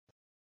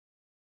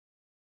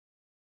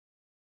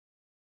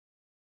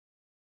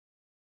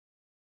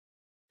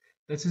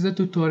This is a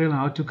tutorial on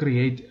how to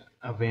create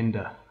a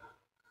vendor.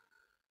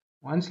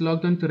 Once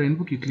logged onto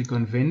RentBook, you click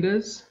on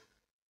Vendors.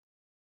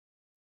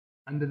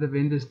 Under the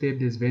Vendors tab,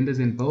 there's Vendors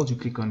and Bills. You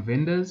click on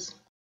Vendors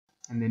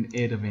and then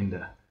Add a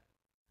Vendor.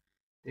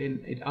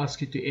 Then it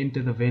asks you to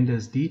enter the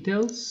vendor's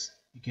details.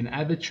 You can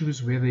either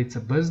choose whether it's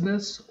a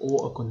business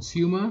or a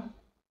consumer.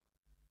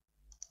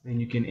 Then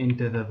you can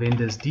enter the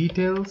vendor's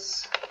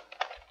details.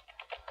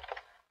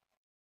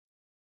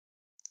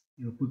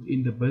 You'll put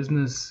in the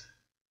business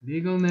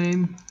legal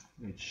name,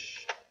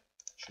 which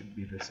should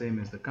be the same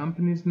as the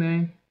company's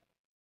name,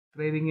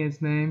 trading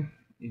as name,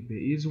 if there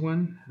is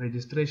one,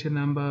 registration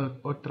number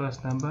or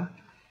trust number,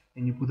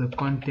 and you put a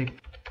contact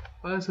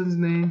person's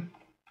name,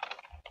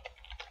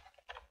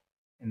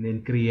 and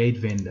then create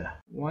vendor.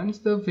 Once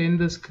the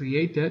vendor is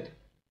created,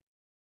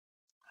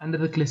 under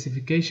the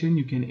classification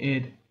you can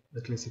add the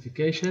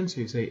classification.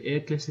 So you say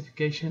add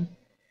classification,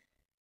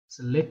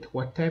 select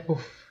what type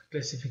of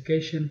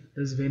classification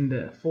this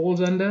vendor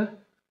falls under,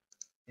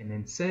 and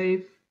then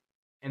save,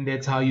 and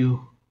that's how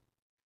you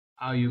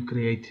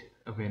create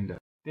a vendor.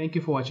 Thank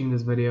you for watching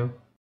this video.